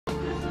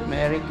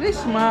Merry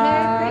Christmas!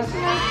 Merry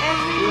Christmas,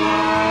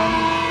 everyone!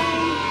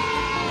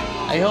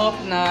 I hope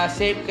na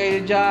safe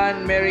kayo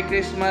dyan. Merry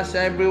Christmas,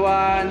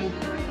 everyone!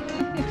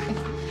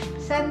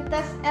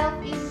 Santa's elf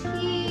is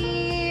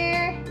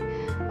here!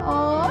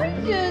 Oh,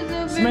 just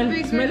a Smell,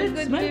 baby smell girl, it,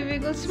 good smell.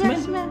 baby girl. Smell.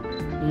 Smell.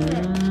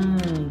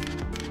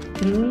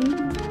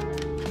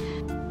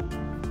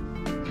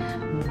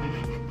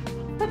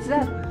 What's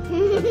that?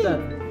 What's that?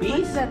 Peace?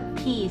 What's that?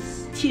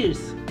 Peace.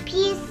 Cheers!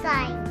 Peace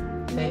sign.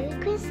 Merry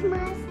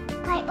Christmas.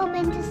 Can I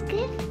open this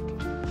gift?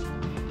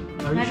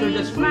 Are you sure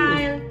that's for you?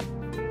 Smile.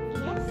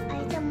 Yes,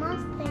 it's a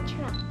monster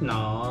truck.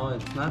 No,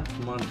 it's not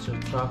monster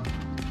truck.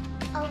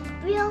 A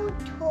real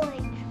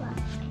toy truck.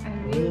 A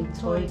real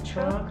toy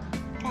truck.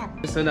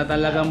 Gusto na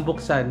talagang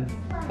buksan.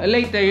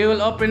 Later, you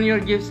will open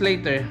your gifts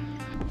later.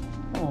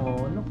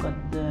 Oh, look at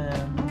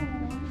them.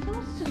 So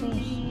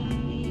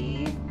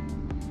sweet.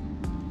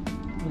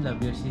 You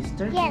love your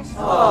sister? Yes.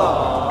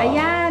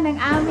 Ayan,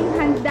 ang aming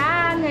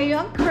handa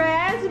ngayong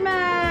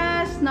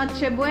Christmas!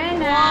 Noche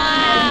Buena!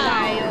 Meron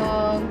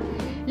tayong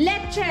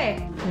leche!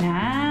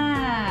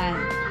 Yan!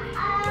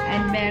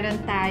 And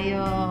meron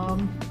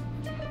tayong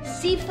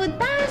seafood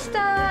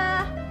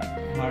pasta!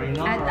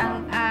 Marinara. At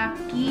ang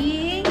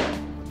aking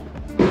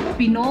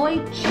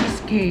Pinoy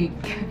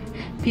cheesecake.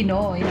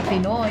 Pinoy na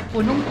Pinoy.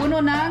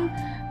 Punong-puno ng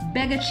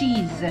Bega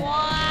cheese.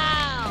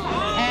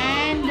 Wow!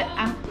 And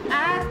ang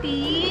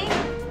ating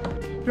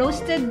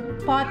roasted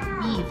pot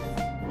beef.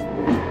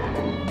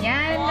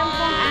 Yan lang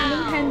pong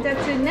aming handa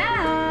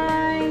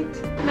tonight.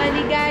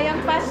 Maligayang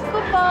Pasko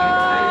po!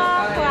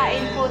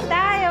 Kuhain po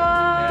tayo!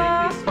 Merry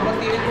Christmas!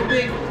 Babatiin mo,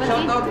 Big.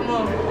 Shout out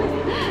mo.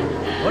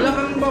 Wala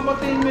kang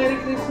babatiin Merry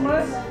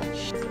Christmas?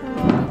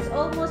 It's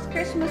almost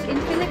Christmas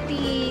in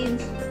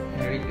Philippines.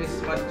 Merry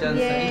Christmas dyan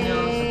sa inyo,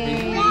 sa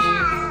Philippines.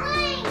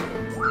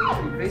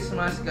 Merry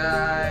Christmas,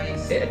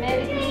 guys!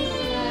 Merry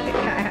Christmas!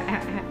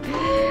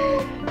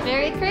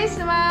 Merry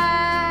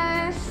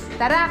Christmas!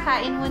 Tara,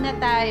 kain muna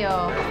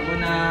tayo.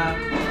 Muna.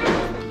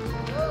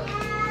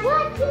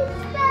 What is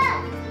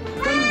that?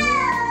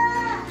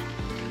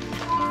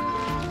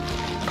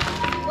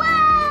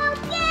 Wow,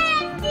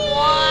 candy!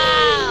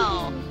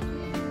 Wow!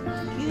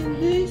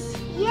 Candies.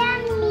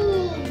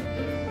 Yummy!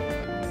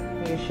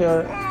 You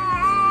sure?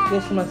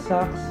 Christmas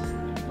socks.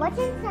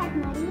 What's inside,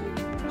 Mommy?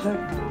 Check.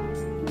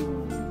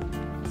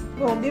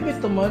 Oh, give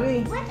it to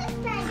Marie. What's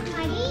inside,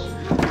 Mommy?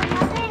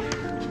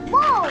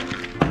 Whoa!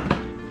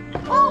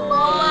 Oh,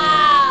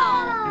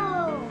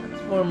 wow!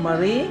 It's for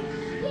Marie.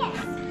 Yes.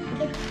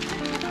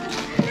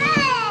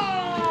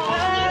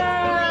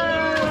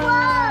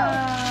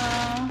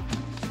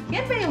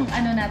 Yan ba yung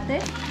ano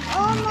natin?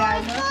 Oh my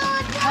Regalo?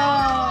 God!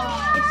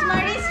 Oh, it's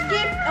Marie's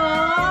gift,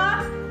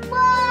 oh!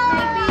 Wow!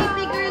 My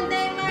baby girl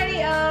named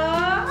Marie,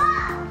 oh!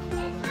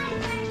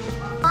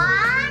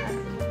 One,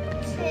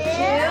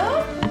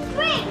 Two,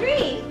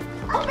 three.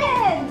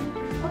 Open!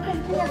 Open,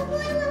 Whoa,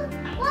 look.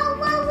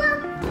 whoa, whoa, whoa!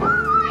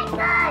 Oh my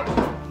God!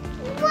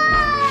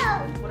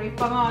 Wow! Puri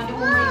pa nga, oh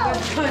my God.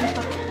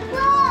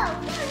 Whoa!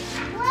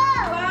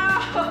 Whoa!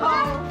 Wow!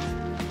 What?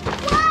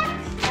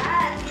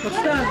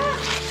 What's that?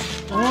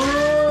 Oh! Whoa,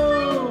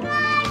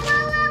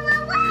 whoa, whoa,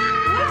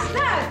 whoa! What's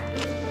that?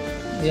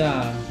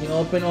 Yeah, you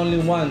open only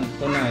one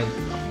tonight.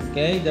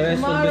 Okay? The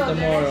rest will be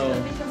tomorrow. The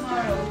rest will be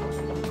tomorrow.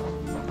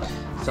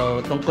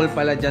 So, tungkol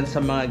pala dyan sa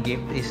mga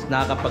gift is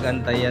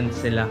nakakapag-antayan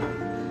sila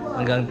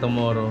hanggang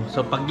tomorrow. So,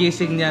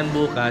 paggising niyan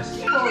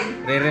bukas,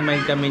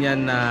 re-remind kami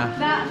niyan na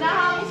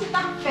Nahawi si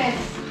Takpes.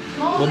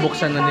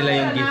 Bubuksan na nila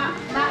yung gift.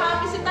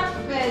 Nahawi si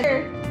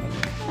Takpes.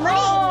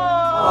 Marie!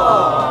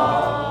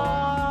 Oh!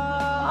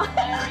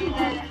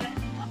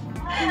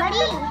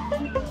 Marie!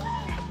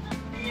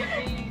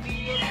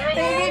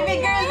 Baby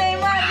girl na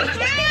yung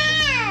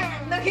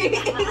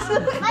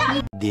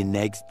The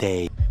next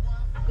day.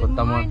 Good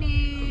Punta mo.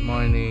 morning. Good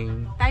morning.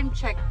 Time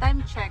check,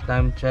 time check.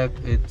 Time check,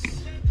 it's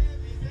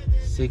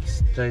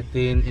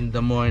 6:13 in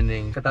the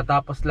morning.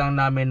 Katatapos lang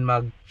namin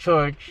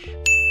mag-church.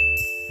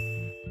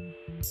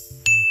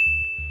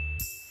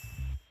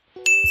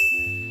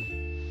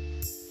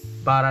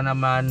 Para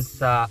naman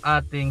sa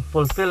ating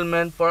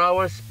fulfillment for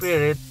our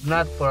spirit,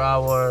 not for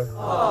our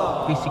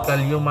physical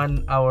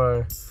human,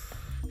 our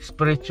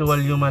spiritual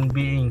human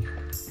being.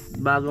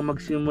 Bago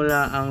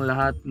magsimula ang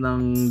lahat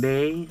ng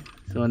day,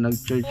 so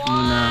nag-church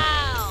muna.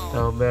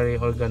 So very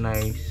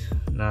organized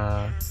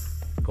na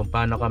kung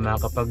paano ka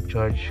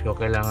makakapag-church. So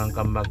kailangan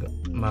ka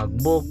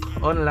mag-book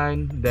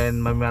online,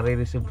 then may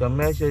marireceive ka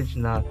message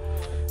na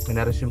may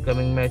na-receive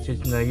kaming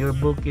message na your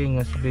booking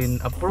has been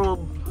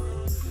approved.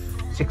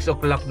 6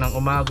 o'clock ng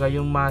umaga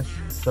yung mass.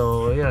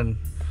 So yun,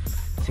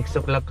 6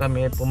 o'clock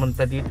kami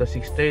pumunta dito,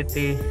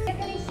 6:30. Can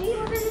I see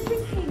what are you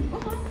drinking?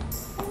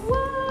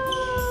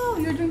 Wow!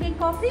 You're drinking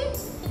coffee?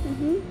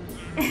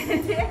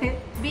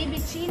 Baby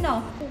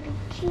Chino.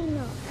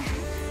 Chino.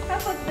 How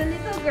about the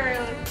little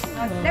girl?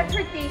 Let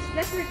her taste.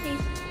 Let her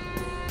taste.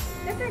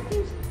 Let her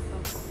taste.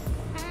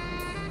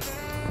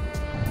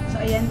 So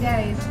ayan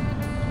guys.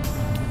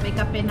 May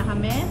kape na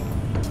kami.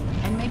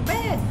 And may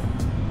bread.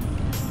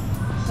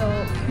 So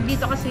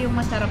dito kasi yung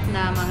masarap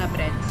na mga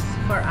breads.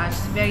 for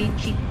us. Very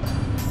cheap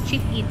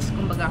eats,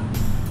 kumbaga.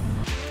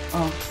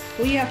 Oh,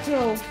 Kuya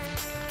Pro.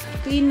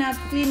 Clean up,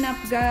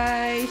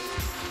 guys.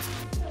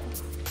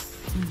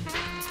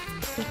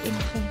 Put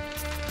inside.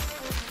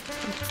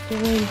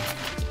 Okay.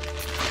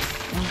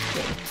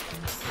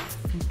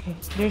 Okay.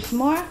 There's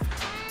more?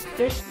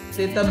 There's...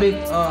 Tita Big,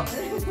 oh.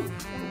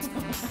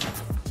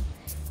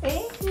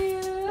 Thank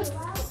you.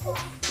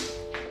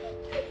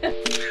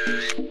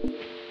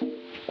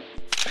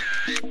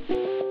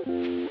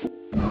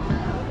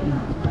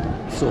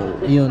 So,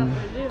 yun.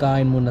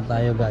 Kain muna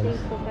tayo, guys.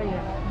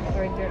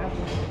 Order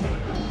ako.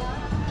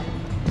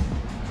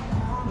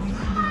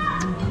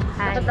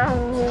 Bakit ako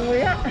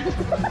humuya?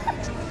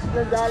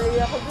 Nadali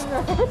ako dun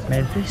na.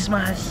 Merry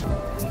Christmas!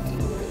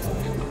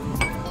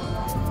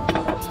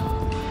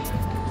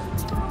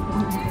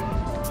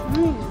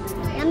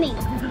 Yummy.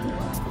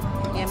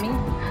 Yummy?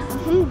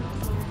 Mm.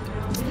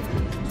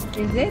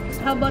 Is it?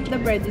 How about the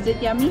bread? Is it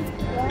yummy?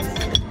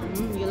 Yes.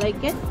 You like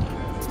it?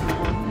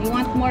 You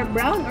want more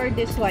brown or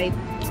this white?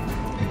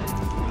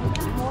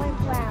 More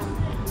brown.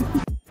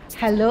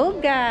 Hello,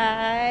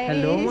 guys!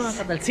 Hello, mga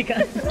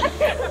katalsikan!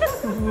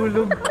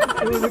 Hulog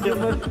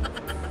naman.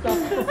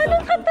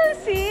 Anong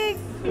katalsik?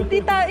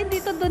 Hindi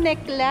to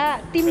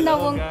dunekla. Team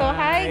Nawong to.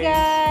 Hi,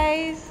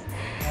 guys!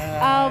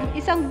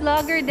 Isang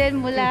vlogger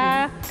din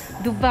mula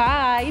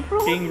Dubai.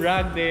 King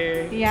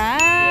Ragde.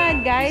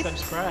 Yan, guys.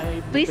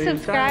 Please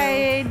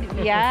subscribe.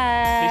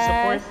 Yes. Please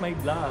support my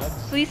vlogs.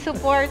 Please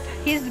support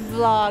his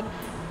vlog.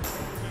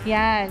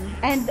 Yan.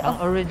 And Ang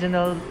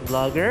original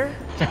vlogger?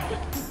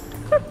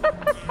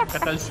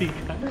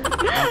 Katalsika.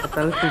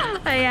 Katalsik.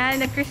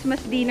 ayan,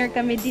 nag-Christmas dinner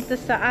kami dito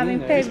sa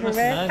aming Dinner. Christmas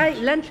favorite. lunch. Ay,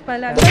 lunch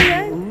pala.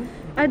 Ayan.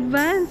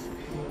 Advance.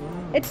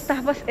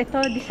 Tapos ito,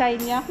 design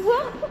niya.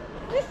 Wow!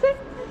 Design.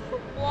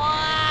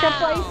 Wow! Siya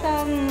po ay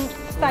isang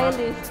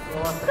stylist.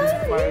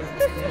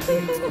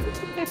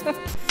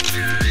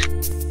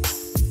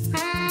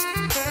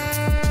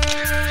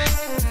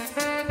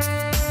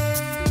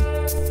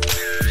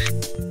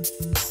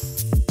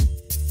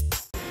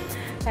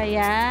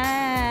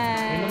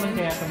 Ayan. Yun naman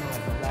kaya ito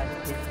mga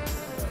plastic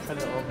sa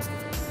loob.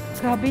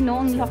 Grabe no,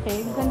 ang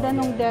laki. Ganda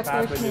nung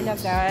decors Fabulous. nila,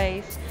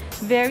 guys.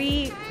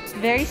 Very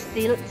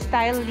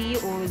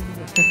stylish wood.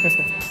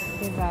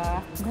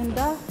 Diba?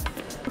 Ganda.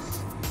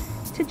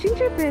 It's a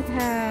gingerbread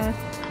house.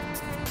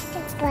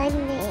 It's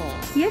funny.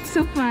 You're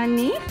so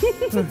funny.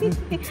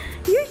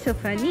 You're so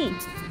funny.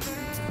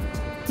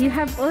 You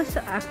have also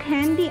a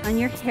candy on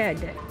your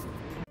head.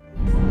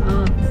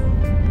 Oh,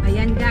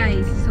 ayan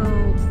guys. So,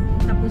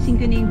 tapusin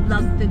ko na yung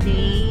vlog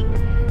today.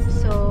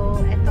 So,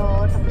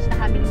 eto, tapos na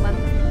kaming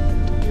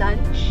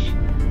mag-lunch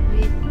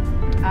with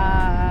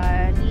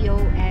Leo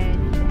and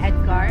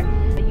Edgar.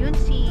 Yun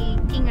si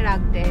King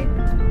Ragde.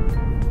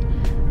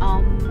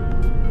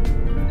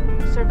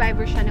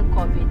 Survivor siya ng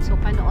COVID. So,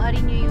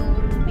 panoorin nyo yung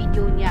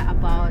video niya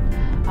about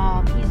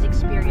his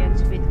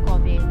experience with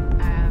COVID.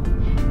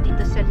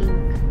 Dito sa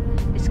link,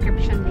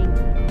 description link.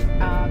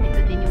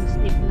 Ito din yung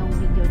snip ng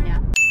video niya.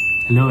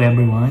 Hello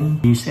everyone,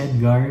 this is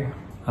Edgar.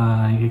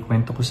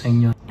 Ikwento ko sa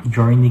inyo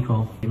journey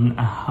ko and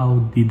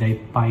how did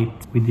I fight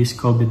with this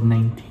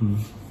COVID-19.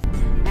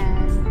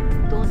 And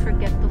don't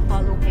forget to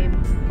follow him.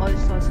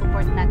 Also,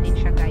 support natin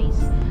siya guys.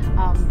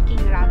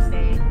 King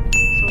Ragde.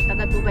 So,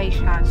 taga Dubai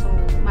siya. So,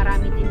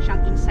 marami din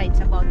siyang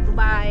insights about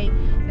Dubai.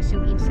 Tapos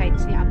yung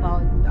insights niya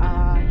about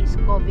his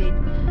COVID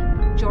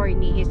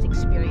journey, his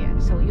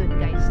experience. So, yun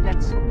guys.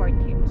 Let's support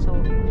him. So,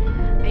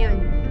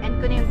 ayun.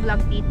 End ko na yung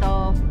vlog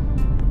dito.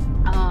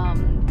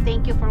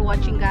 Thank you for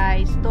watching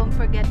guys. Don't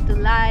forget to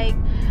like,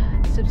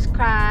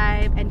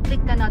 subscribe, and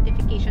click the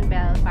notification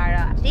bell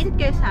para updated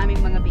kayo sa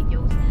aming mga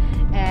videos.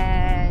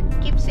 And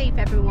keep safe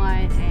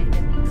everyone. And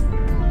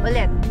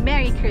ulit,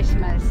 Merry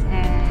Christmas.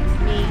 And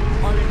may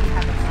all of you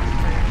have a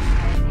prosperous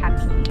and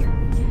happy New Year.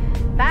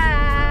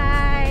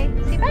 Bye!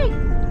 Say bye!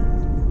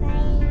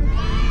 Bye.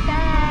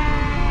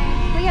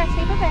 Bye! Kuya,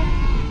 say bye-bye.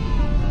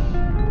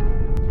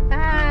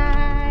 Bye!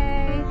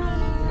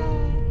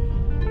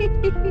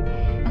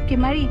 Okay,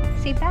 Marie,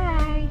 say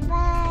bye.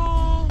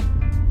 Bye.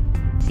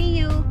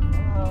 See you.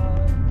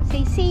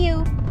 Say see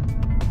you.